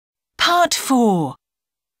Part 4.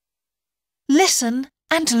 Listen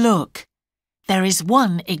and look. There is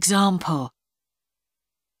one example.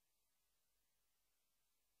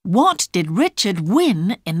 What did Richard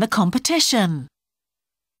win in the competition?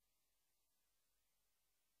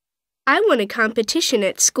 I won a competition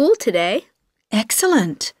at school today.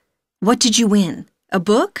 Excellent. What did you win? A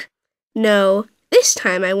book? No, this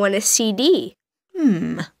time I won a CD.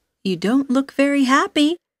 You don't look very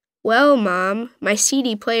happy. Well, Mom, my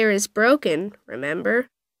CD player is broken, remember?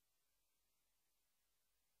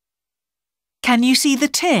 Can you see the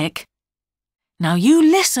tick? Now you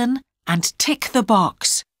listen and tick the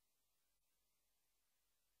box.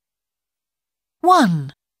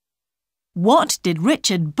 1. What did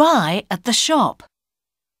Richard buy at the shop?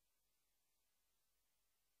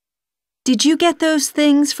 Did you get those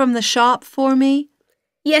things from the shop for me?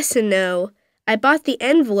 Yes and no. I bought the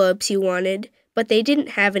envelopes you wanted, but they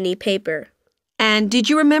didn't have any paper. And did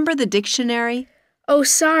you remember the dictionary? Oh,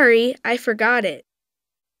 sorry, I forgot it.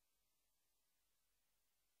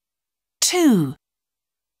 2.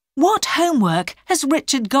 What homework has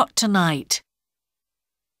Richard got tonight?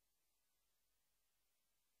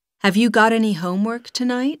 Have you got any homework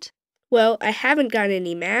tonight? Well, I haven't got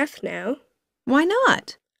any math now. Why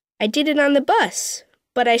not? I did it on the bus,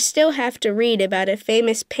 but I still have to read about a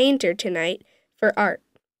famous painter tonight for art.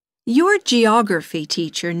 Your geography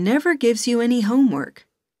teacher never gives you any homework.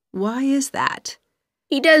 Why is that?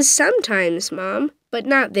 He does sometimes, Mom, but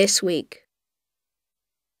not this week.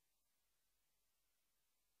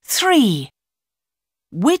 3.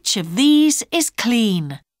 Which of these is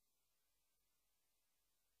clean?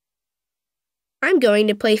 I'm going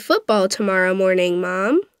to play football tomorrow morning,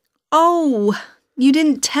 Mom. Oh, you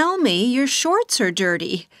didn't tell me your shorts are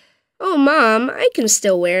dirty. Oh, Mom, I can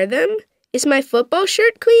still wear them. Is my football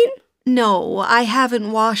shirt clean? No, I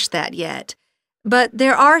haven't washed that yet. But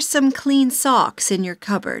there are some clean socks in your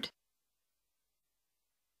cupboard.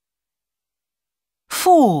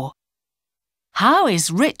 4. How is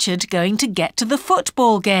Richard going to get to the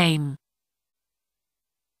football game?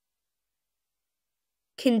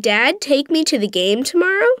 Can Dad take me to the game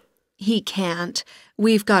tomorrow? He can't.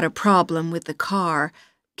 We've got a problem with the car.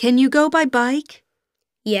 Can you go by bike?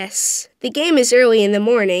 Yes. The game is early in the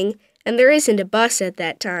morning, and there isn't a bus at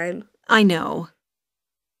that time. I know.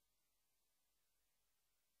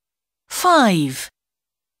 5.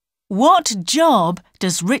 What job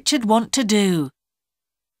does Richard want to do?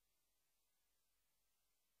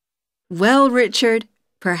 Well, Richard,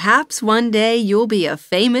 perhaps one day you'll be a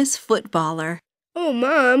famous footballer. Oh,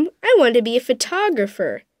 Mom, I want to be a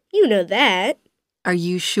photographer. You know that. Are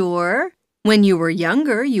you sure? When you were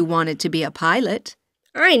younger, you wanted to be a pilot.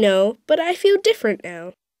 I know, but I feel different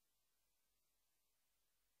now.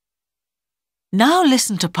 Now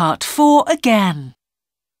listen to part 4 again.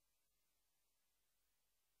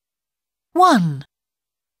 1.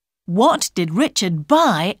 What did Richard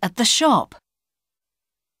buy at the shop?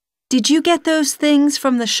 Did you get those things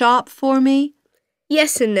from the shop for me?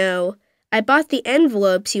 Yes and no. I bought the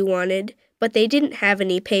envelopes you wanted, but they didn't have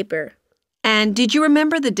any paper. And did you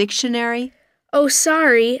remember the dictionary? Oh,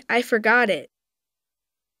 sorry, I forgot it.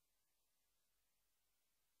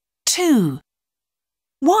 2.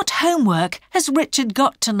 What homework has Richard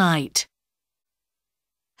got tonight?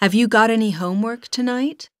 Have you got any homework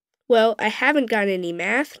tonight? Well, I haven't got any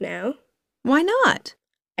math now. Why not?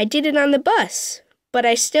 I did it on the bus, but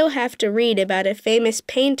I still have to read about a famous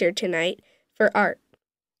painter tonight for art.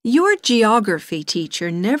 Your geography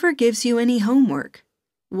teacher never gives you any homework.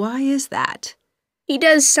 Why is that? He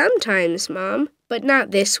does sometimes, Mom, but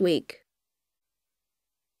not this week.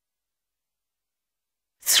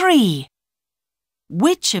 3.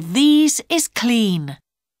 Which of these is clean?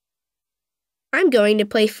 I'm going to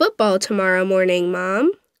play football tomorrow morning,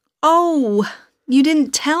 Mom. Oh, you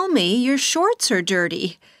didn't tell me your shorts are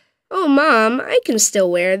dirty. Oh, Mom, I can still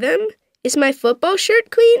wear them. Is my football shirt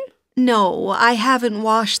clean? No, I haven't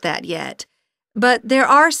washed that yet. But there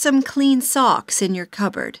are some clean socks in your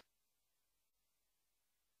cupboard.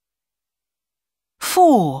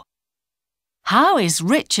 4. How is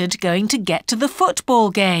Richard going to get to the football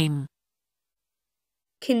game?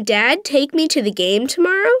 Can Dad take me to the game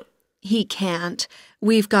tomorrow? He can't.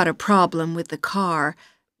 We've got a problem with the car.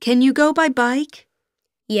 Can you go by bike?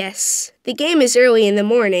 Yes. The game is early in the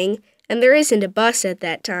morning, and there isn't a bus at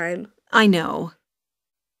that time. I know.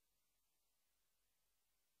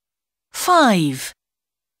 5.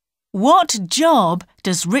 What job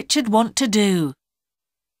does Richard want to do?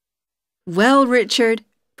 Well, Richard,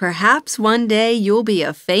 perhaps one day you'll be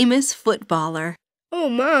a famous footballer. Oh,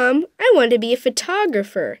 Mom, I want to be a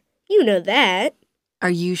photographer. You know that. Are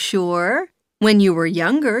you sure? When you were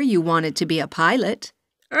younger, you wanted to be a pilot.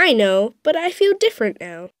 I know, but I feel different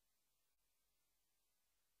now.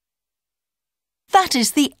 That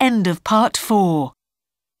is the end of part 4.